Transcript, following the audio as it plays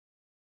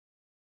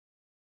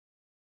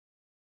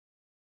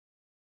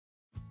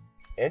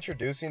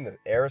Introducing the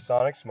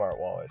Aerosonic Smart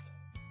Wallet.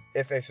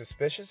 If a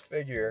suspicious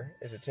figure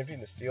is attempting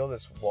to steal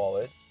this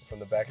wallet from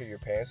the back of your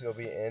pants, you'll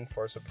be in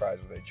for a surprise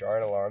with a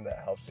jarring alarm that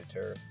helps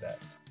deter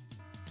theft.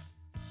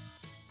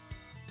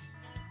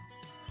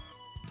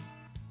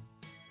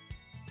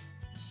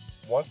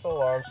 Once the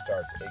alarm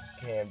starts,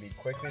 it can be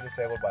quickly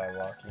disabled by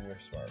unlocking your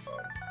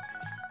smartphone.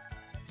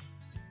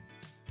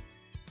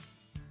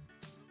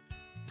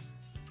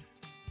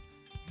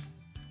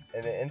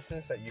 In the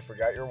instance that you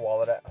forgot your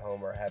wallet at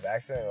home or have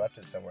accidentally left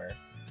it somewhere,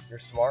 your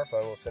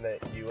smartphone will send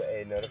you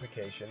a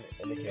notification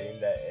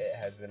indicating that it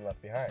has been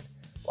left behind.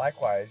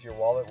 Likewise, your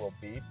wallet will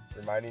beep,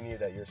 reminding you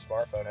that your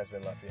smartphone has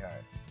been left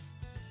behind.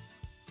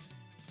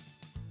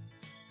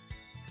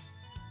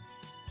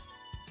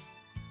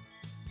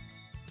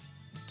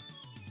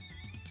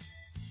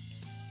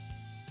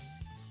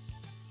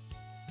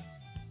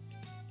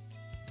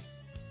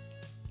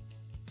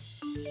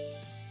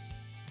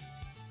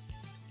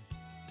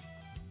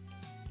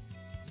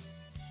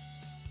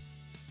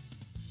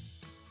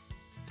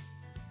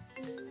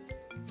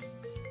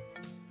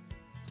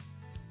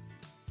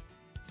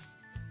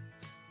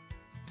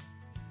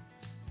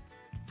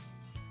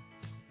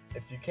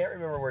 If you can't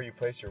remember where you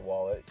placed your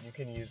wallet, you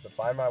can use the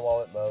Find My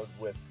Wallet mode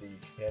with the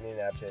companion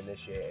app to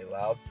initiate a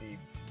loud beep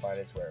to find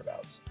its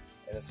whereabouts.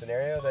 In a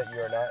scenario that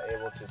you are not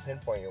able to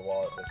pinpoint your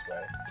wallet this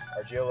way,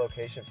 our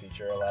geolocation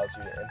feature allows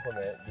you to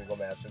implement Google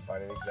Maps in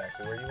finding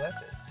exactly where you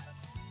left it.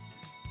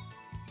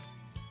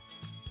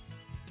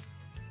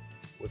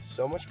 With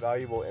so much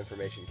valuable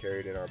information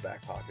carried in our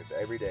back pockets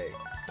every day,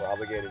 we're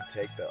obligated to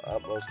take the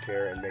utmost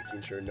care in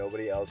making sure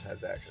nobody else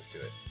has access to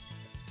it.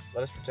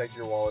 Let us protect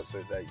your wallet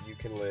so that you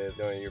can live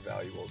knowing your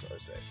valuables are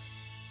safe.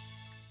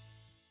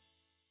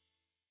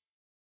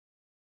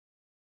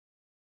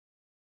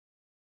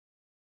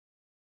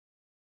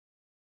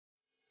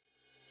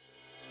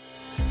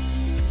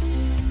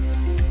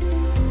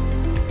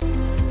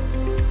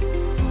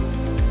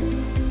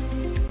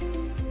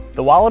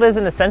 The wallet is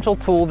an essential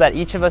tool that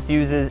each of us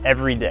uses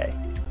every day.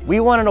 We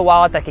wanted a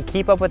wallet that could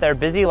keep up with our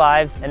busy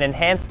lives and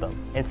enhance them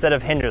instead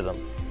of hinder them.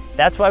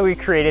 That's why we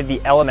created the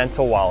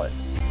Elemental Wallet.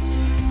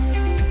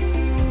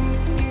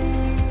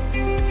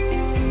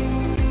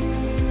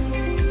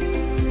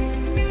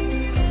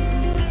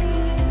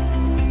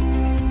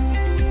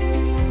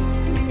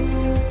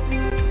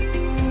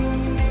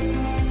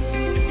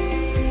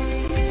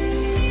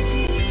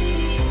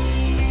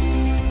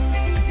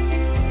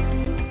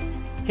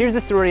 Here's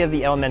the story of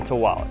the Elemental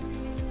Wallet.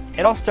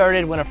 It all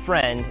started when a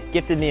friend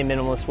gifted me a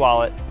minimalist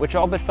wallet, which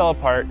all but fell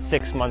apart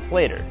 6 months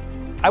later.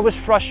 I was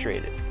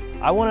frustrated.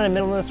 I wanted a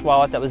minimalist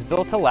wallet that was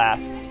built to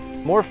last,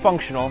 more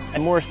functional,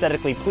 and more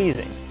aesthetically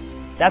pleasing.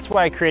 That's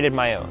why I created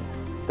my own.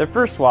 The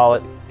first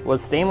wallet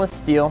was stainless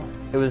steel.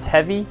 It was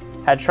heavy,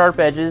 had sharp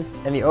edges,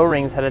 and the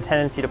O-rings had a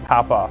tendency to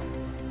pop off.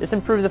 This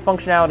improved the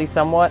functionality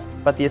somewhat,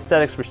 but the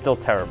aesthetics were still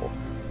terrible.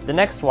 The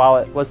next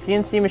wallet was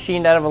CNC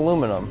machined out of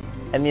aluminum,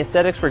 and the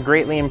aesthetics were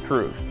greatly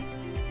improved.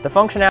 The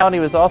functionality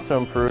was also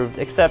improved,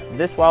 except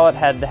this wallet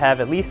had to have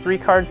at least 3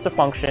 cards to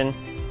function,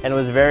 and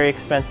was very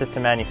expensive to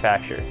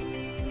manufacture.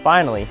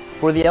 Finally,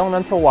 for the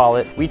Elemental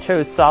Wallet, we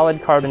chose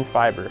solid carbon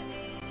fiber.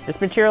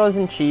 This material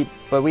isn't cheap,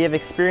 but we have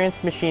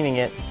experience machining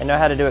it and know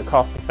how to do it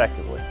cost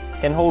effectively.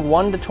 It can hold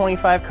 1 to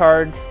 25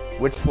 cards,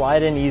 which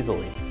slide in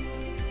easily.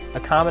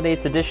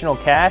 Accommodates additional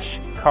cash,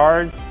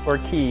 cards, or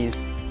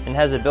keys, and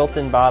has a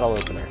built-in bottle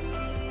opener.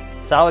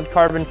 Solid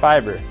carbon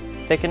fiber.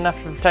 Thick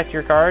enough to protect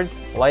your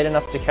cards, light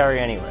enough to carry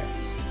anywhere.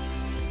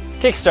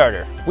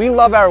 Kickstarter, we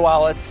love our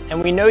wallets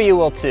and we know you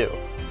will too.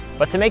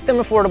 But to make them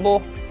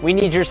affordable, we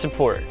need your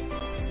support.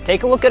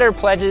 Take a look at our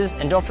pledges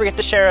and don't forget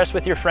to share us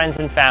with your friends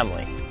and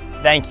family.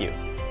 Thank you.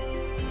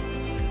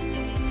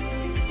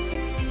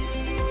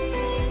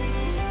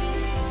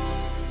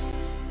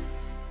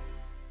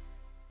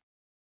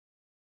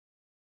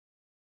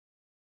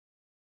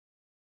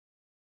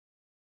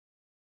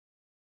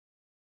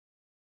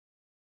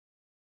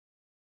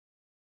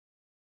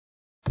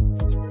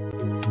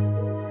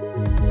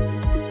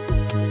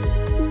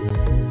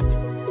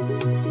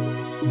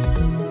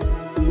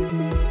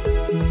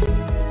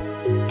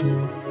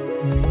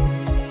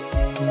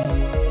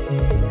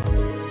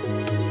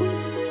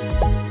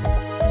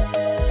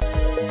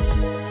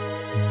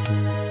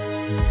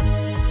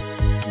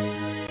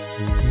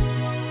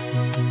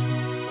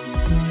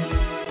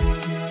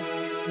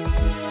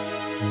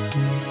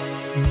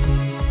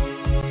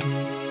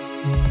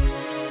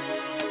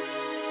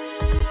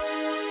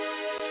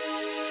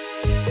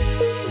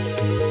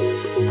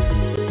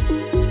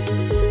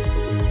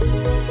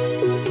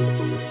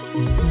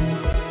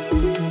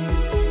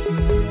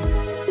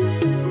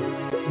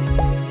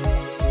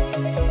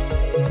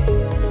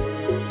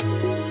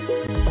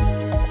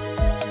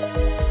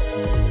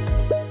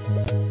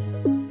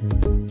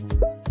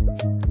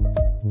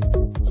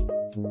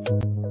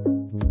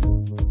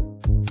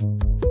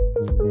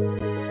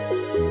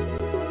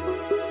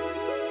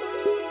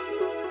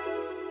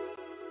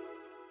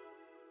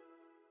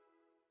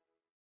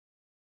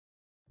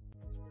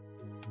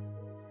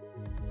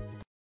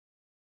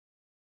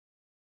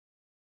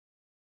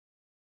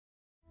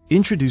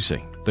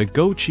 Introducing the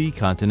GoQi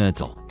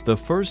Continental, the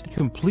first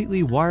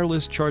completely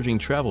wireless charging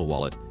travel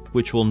wallet,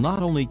 which will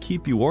not only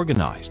keep you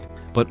organized,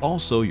 but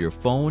also your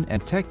phone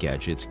and tech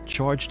gadgets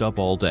charged up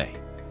all day.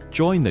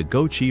 Join the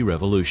GoQi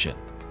revolution.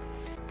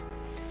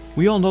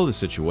 We all know the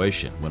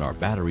situation when our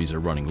batteries are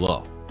running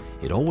low.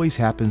 It always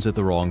happens at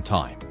the wrong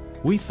time.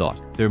 We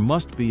thought there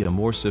must be a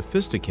more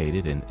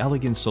sophisticated and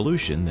elegant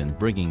solution than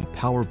bringing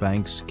power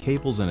banks,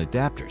 cables, and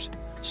adapters,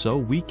 so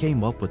we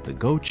came up with the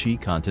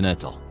GoQi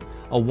Continental,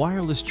 a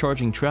wireless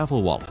charging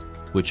travel wallet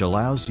which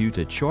allows you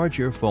to charge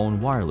your phone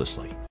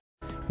wirelessly.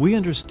 We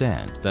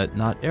understand that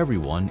not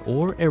everyone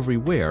or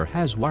everywhere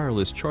has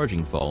wireless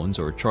charging phones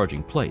or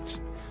charging plates,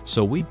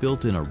 so we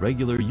built in a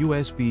regular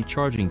USB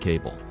charging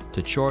cable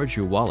to charge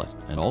your wallet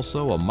and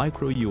also a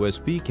micro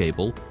USB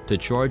cable to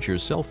charge your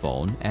cell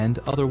phone and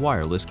other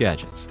wireless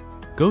gadgets.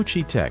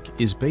 GoQi Tech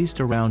is based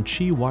around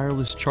Qi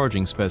wireless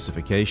charging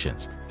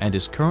specifications and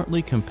is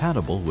currently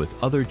compatible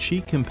with other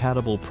Qi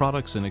compatible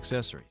products and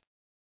accessories.